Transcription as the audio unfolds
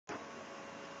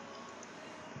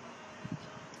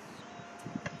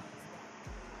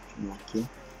Aqui.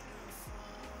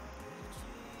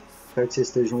 Espero que vocês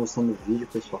estejam gostando do vídeo,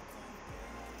 pessoal.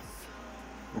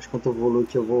 Acho que quando eu evoluo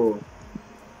aqui eu vou...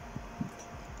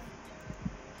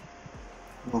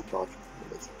 Não, tá ótimo,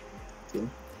 beleza. Aqui.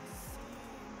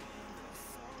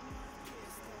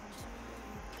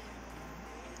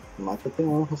 O mapa tem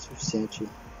honra suficiente.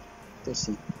 Tem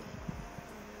sim.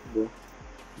 Boa.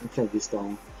 Não tinha visto a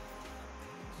honra.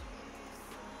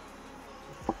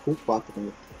 Tá full 4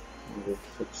 ainda. Vamos ver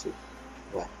se é possível.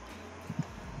 Vai.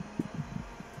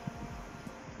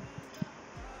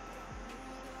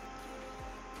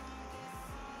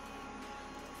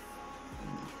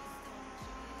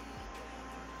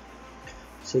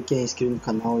 Você que é inscrito no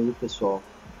canal aí, pessoal,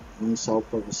 manda um salve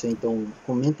pra você. Então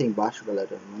comenta aí embaixo,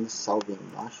 galera. Manda salve aí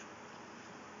embaixo.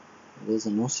 Beleza?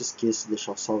 Não se esqueça de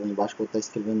deixar o salve aí embaixo, que eu vou estar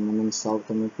escrevendo, mandando salve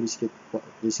também por escrito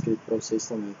pra vocês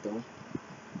também. Então,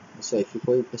 é isso aí.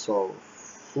 Ficou aí, pessoal.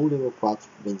 Full level 4,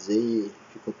 bem dizer, e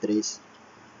ficou 3.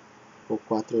 Ficou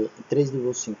 4, 3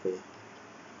 nível 5 aí.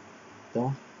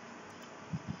 Então,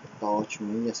 tá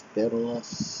ótimo aí. As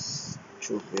pérolas.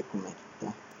 Deixa eu ver como é que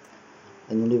tá.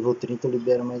 Aí no nível 30 eu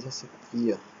libero mais essa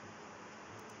aqui, ó.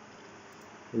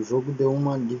 O jogo deu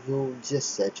uma nível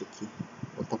 17 aqui.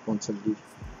 Vou botar quanto essa nível?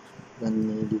 Dando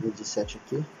no nível 17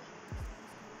 aqui.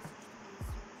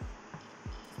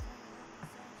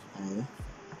 Aí.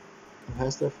 O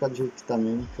resto vai ficar do jeito que tá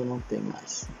mesmo, que eu não tenho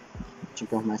mais. Tinha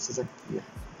que arrumar essas aqui, ó.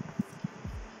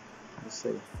 Isso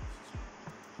aí.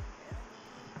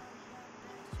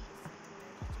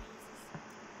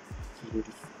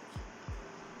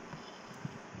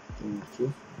 Tem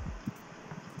aqui.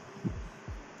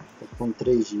 Tô com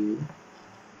 3 de...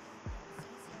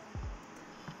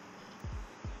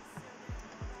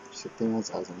 Você tem as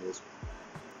asas mesmo.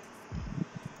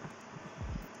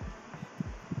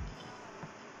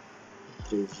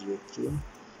 Três dias aqui.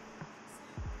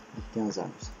 E tem as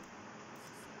armas.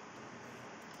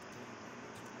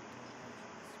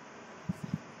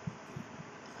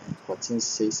 Aí,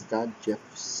 406k de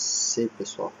FC,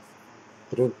 pessoal.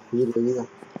 Tranquilo aí, ó.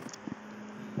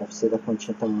 O FC da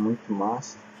continha tá muito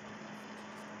massa.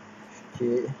 Acho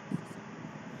que...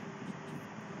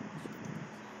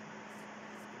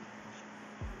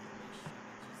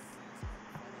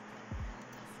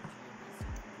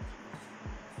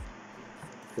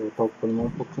 eu tô ocupando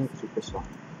um pouquinho aqui, pessoal.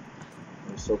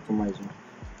 Eu só com mais um.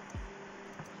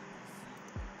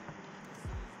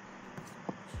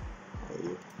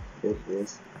 Aí,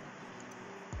 beleza.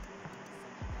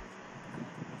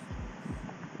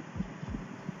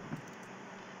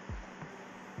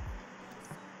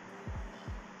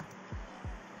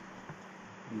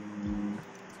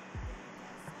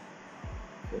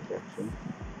 Vou pegar aqui.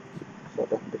 Só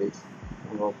dá 3.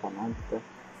 Não vai upar nada, tá?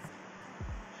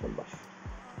 Deixa abaixo.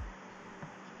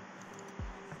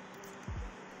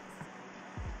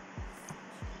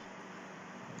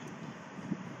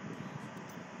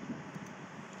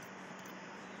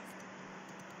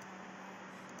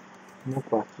 No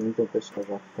quarto, então, pessoal,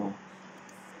 já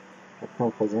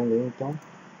estão fazendo aí, então.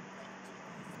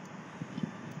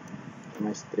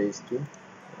 Mais 3 aqui.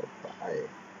 Opa, aí.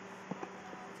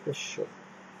 Fechou.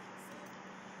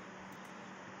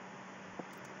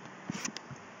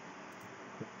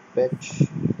 Pet.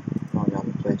 Dá uma olhada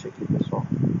no pet aqui, pessoal.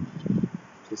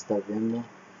 Você está vendo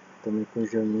também com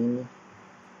Germine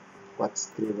 4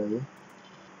 estrelas aí.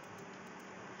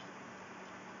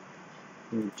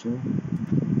 Bonitinho.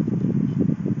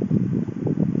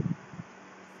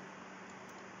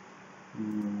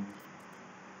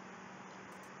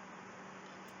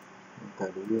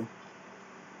 Montaria.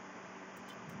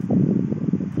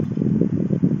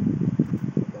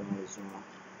 Vou dar mais uma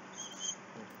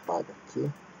espada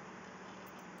aqui.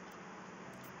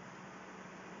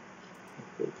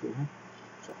 Aqui, né?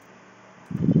 Tchau.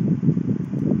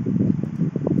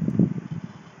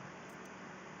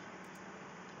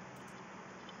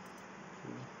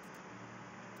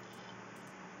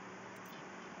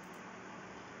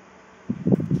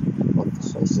 Falta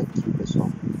só isso aqui, pessoal.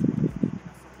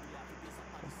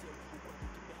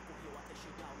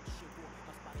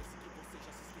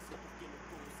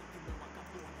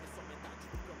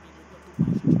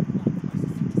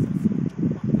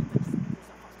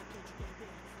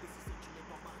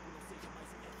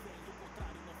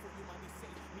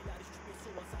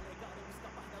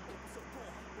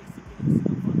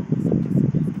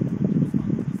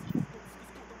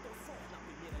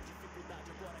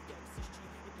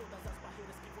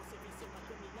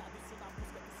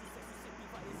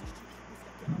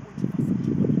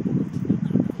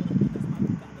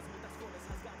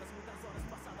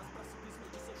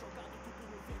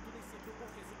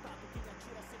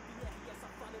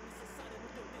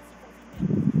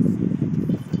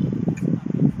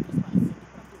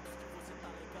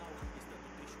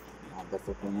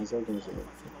 mais alguns aí.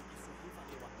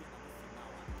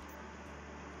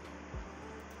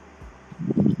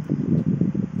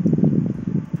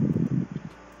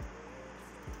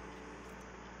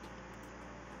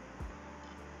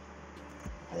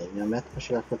 Aí minha meta para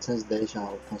chegar a 410 já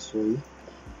alcançou aí,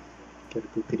 que era o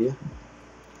que eu queria.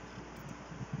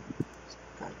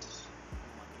 Cartas.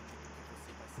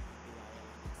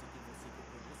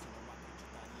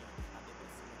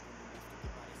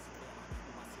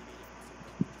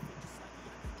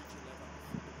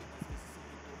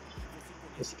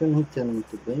 Esse aqui eu não entendo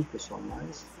muito bem, pessoal,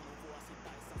 mas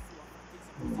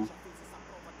vamos lá.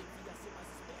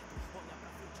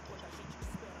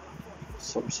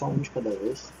 Sobe só um de cada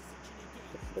vez.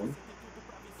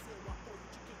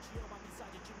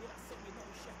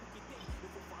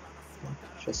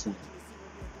 Deixa assim.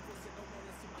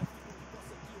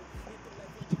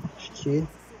 Acho que o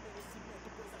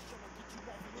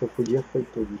que eu podia foi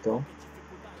tudo, então.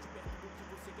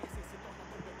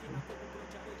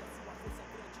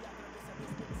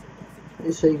 É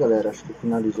isso aí, galera. Acho que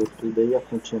finalizou tudo aí. A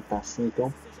continha tá assim,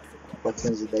 então.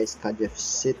 410k de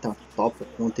FC, tá top.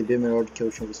 Com um TB melhor do que a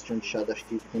última vez que tinha deixado, acho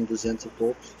que com 200 e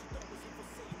poucos.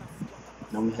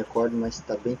 Não me recordo, mas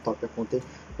tá bem top a conta aí.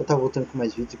 Eu tava voltando com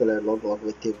mais vídeos, galera. Logo logo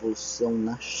vai ter evolução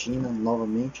na China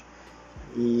novamente.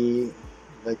 E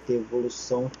vai ter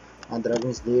evolução a Dragon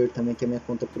Slayer também, que é minha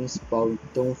conta principal.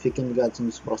 Então fiquem ligados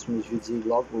nos próximos vídeos e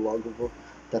logo logo eu vou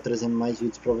estar trazendo mais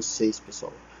vídeos para vocês,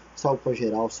 pessoal. Salve para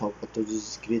geral, salve para todos os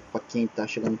inscritos, para quem tá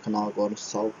chegando no canal agora, um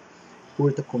salve.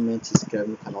 Curta, comenta, se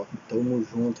inscreve no canal. Tamo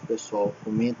junto, pessoal.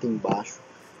 Comenta aí embaixo.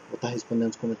 Vou estar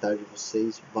respondendo os comentários de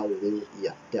vocês. Valeu e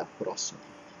até a próxima.